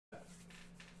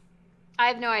I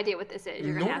have no idea what this is.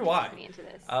 You're gonna Nor have do to I. get me into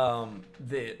this.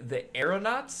 The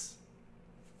Aeronauts.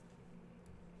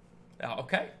 Oh,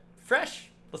 okay, fresh.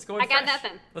 Let's go. I got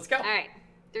nothing. Let's go. All right,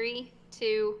 3,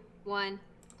 2, 1,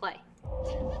 play.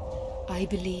 I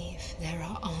believe there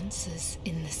are answers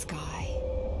in the sky.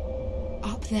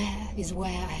 Up there is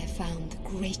where I have found the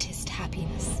greatest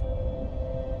happiness.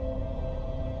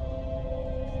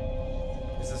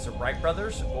 Is this a Wright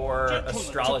Brothers or Gentlemen,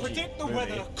 astrology to predict the movie?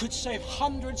 weather could save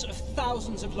hundreds of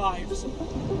thousands of lives.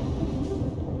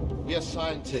 We are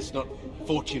scientists, not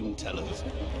fortune tellers.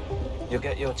 You'll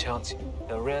get your chance.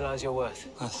 They'll realise your worth.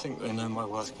 I think they know my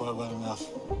worth quite well enough.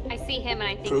 I see him and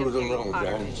I think Prove of them Harry wrong,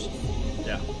 Potter. James.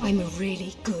 Yeah. I'm a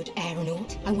really good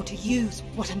aeronaut. I want to use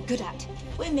what I'm good at.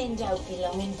 Women don't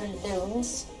belong in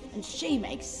balloons. And she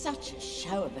makes such a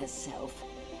show of herself.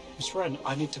 Miss Wren,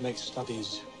 I need to make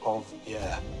studies of the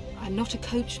air. I'm not a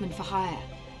coachman for hire.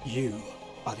 You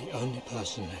are the only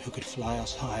person who could fly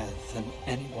us higher than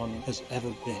anyone has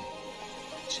ever been.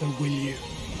 So will you?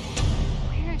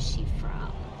 Where is she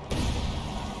from?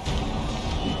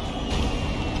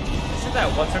 Isn't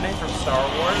that what's her name from Star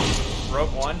Wars?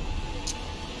 Rogue One.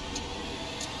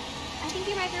 I think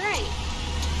you might be right.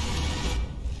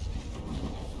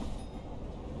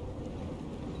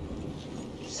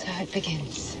 So it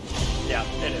begins. Yeah,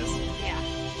 it is. Yeah.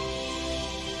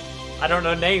 I don't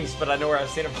know names, but I know where I've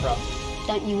seen them from.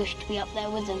 Don't you wish to be up there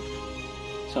with them?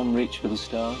 Some reach for the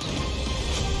stars.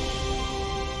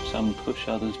 Some push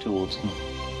others towards them.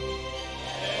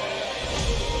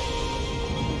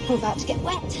 We're about to get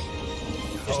wet.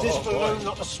 Is this balloon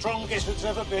not the strongest it's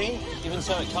ever been? Even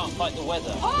so, it can't fight the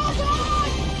weather. I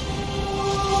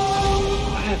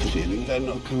have a feeling they're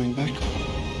not coming back.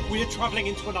 We are travelling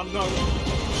into an unknown.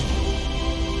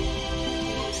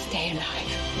 Stay alive.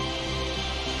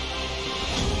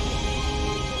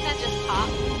 Isn't that just pop?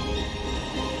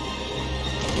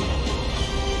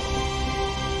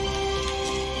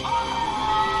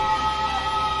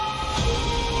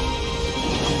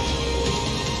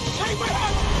 Take my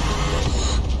hand!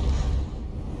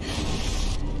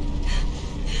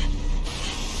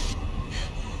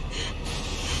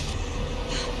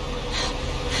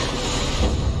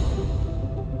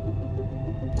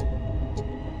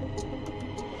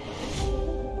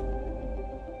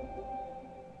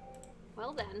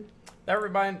 Well then.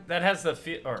 That has the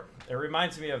feel, or it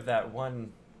reminds me of that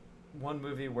one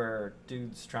movie where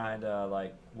dude's trying to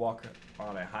like walk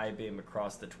on a high beam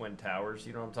across the Twin Towers.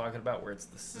 You know what I'm talking about? Where it's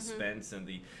the suspense and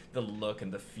the look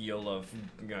and the feel of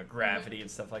gravity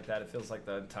and stuff like that. It feels like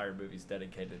the entire movie's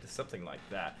dedicated to something like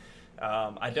that.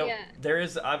 I don't. Yeah. There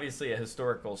is obviously a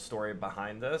historical story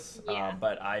behind this, Yeah.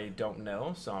 but I don't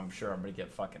know, so I'm sure I'm gonna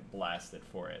get fucking blasted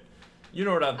for it. You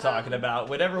know what I'm talking about.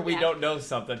 Whenever we yeah. don't know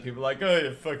something, people are like, oh,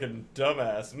 you fucking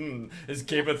dumbass. Is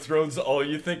Game of Thrones all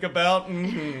you think about?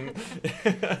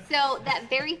 So that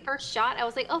very first shot, I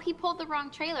was like, oh, he pulled the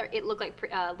wrong trailer. It looked like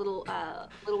Little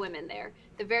Women there.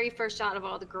 The very first shot of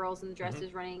all the girls in the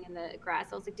dresses running in the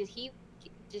grass. I was like, did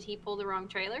he pull the wrong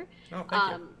trailer? Oh,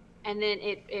 thank you. And then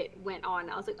it went on.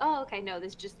 I was like, oh, okay, no,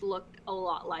 this just looked a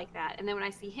lot like that. And then when I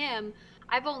see him,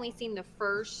 I've only seen the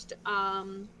first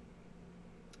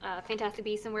Fantastic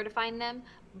Beasts and Where to Find Them,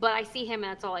 but I see him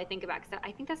and that's all I think about, because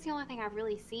I think that's the only thing I've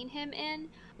really seen him in.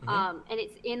 And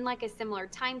it's in like a similar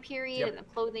time period, and the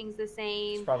clothing's the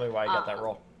same. That's probably why I got that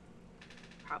role.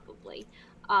 Probably.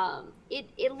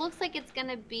 It looks like it's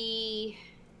gonna be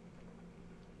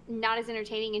not as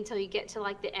entertaining until you get to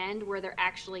like the end where they're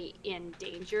actually in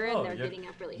danger and they're getting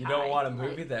up really high. You don't want a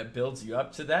movie that builds you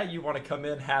up to that? You want to come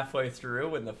in halfway through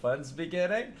when the fun's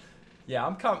beginning? Yeah,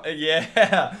 I'm coming.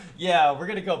 Yeah, we're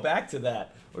gonna go back to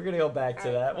that. We're gonna go back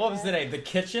to that. What was the name? The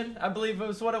Kitchen, I believe it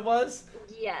was what it was.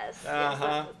 Yes.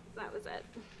 Uh-huh. Yes, that was it.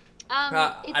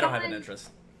 I don't have an interest.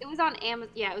 It was on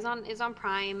Amazon. Yeah, it was on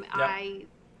Prime. Yep.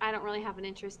 I don't really have an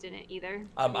interest in it either.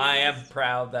 I am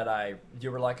proud that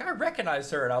you were like, I recognize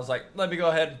her, and I was like, let me go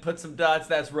ahead and put some dots.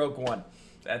 That's Rogue One.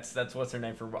 That's what's her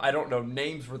name for. I don't know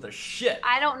names for the shit.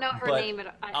 I don't know her name,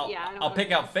 but I'll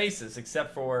pick out faces,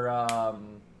 except for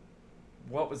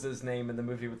what was his name in the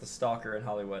movie with the stalker in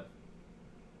Hollywood?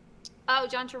 Oh,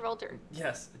 John Travolta.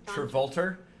 Yes, John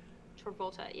Travolta.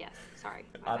 Travolta, yes. Sorry.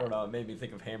 I don't know. It made me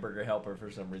think of Hamburger Helper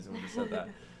for some reason when you said that.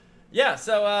 Yeah,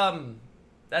 so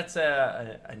that's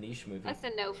a niche movie. That's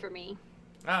a no for me.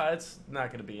 It's not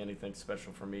going to be anything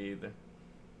special for me either.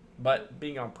 But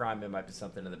being on Prime, it might be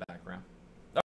something in the background.